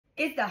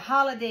It's the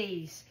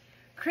holidays.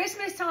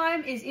 Christmas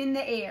time is in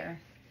the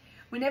air.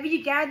 Whenever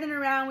you're gathering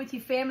around with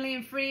your family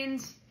and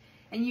friends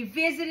and you're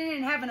visiting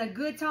and having a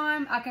good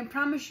time, I can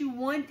promise you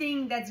one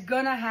thing that's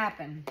gonna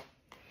happen.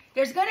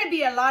 There's gonna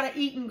be a lot of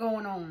eating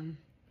going on.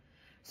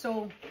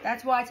 So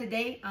that's why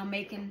today I'm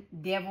making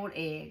deviled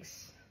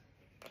eggs.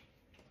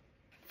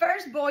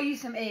 First, boil you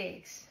some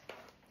eggs.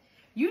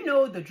 You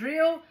know the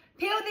drill.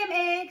 Peel them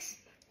eggs,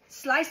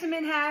 slice them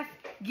in half,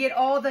 get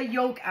all the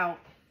yolk out.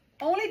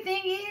 Only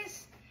thing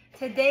is,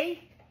 today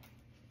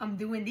I'm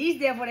doing these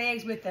deviled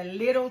eggs with a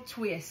little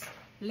twist.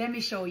 Let me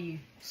show you.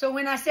 So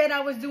when I said I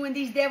was doing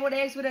these deviled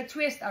eggs with a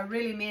twist, I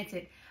really meant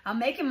it. I'm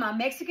making my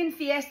Mexican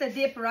Fiesta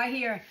dip right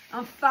here.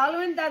 I'm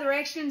following the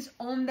directions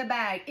on the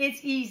bag. It's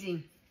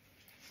easy.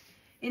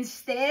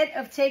 Instead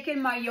of taking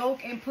my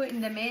yolk and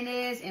putting the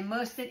mayonnaise and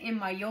mustard in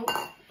my yolk,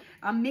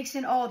 I'm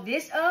mixing all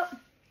this up,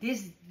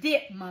 this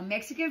dip, my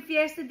Mexican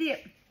Fiesta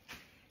dip.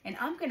 And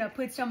I'm gonna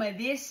put some of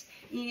this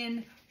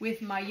in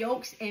with my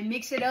yolks and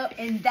mix it up,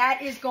 and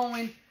that is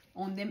going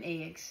on them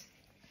eggs.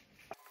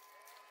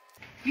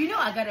 You know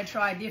I gotta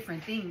try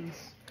different things.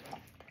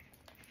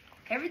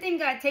 Everything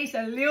gotta taste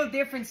a little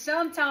different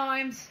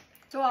sometimes,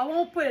 so I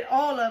won't put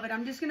all of it.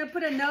 I'm just gonna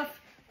put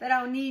enough that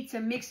I'll need to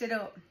mix it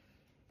up.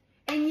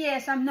 And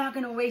yes, I'm not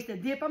gonna waste the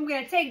dip. I'm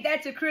gonna take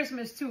that to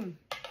Christmas too.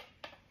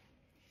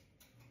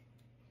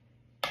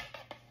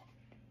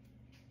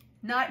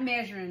 Not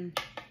measuring,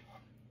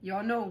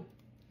 y'all know.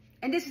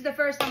 And this is the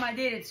first time I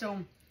did it, so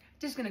I'm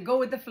just gonna go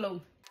with the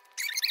flow.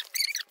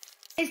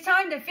 It's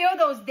time to fill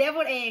those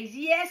deviled eggs.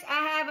 Yes,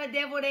 I have a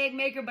deviled egg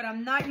maker, but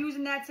I'm not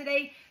using that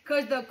today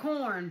because the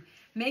corn.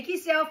 Make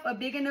yourself a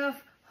big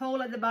enough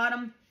hole at the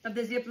bottom of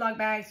the Ziploc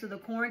bag so the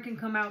corn can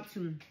come out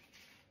too.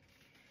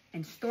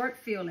 And start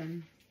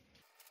filling.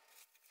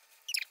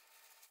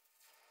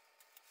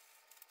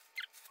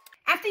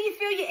 After you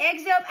fill your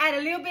eggs up, add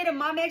a little bit of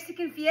my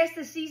Mexican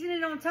Fiesta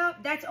seasoning on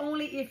top. That's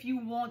only if you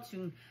want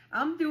to.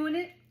 I'm doing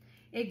it.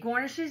 It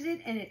garnishes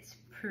it and it's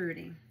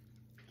pretty.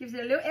 Gives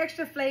it a little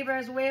extra flavor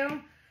as well.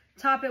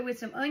 Top it with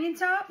some onion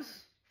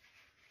tops.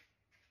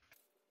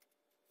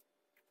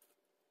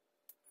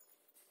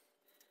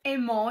 Et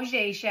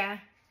mangez, chat.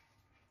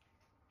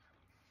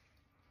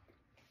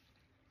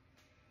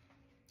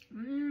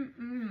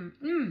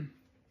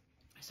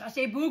 Ça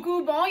c'est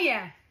beaucoup bon,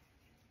 yeah.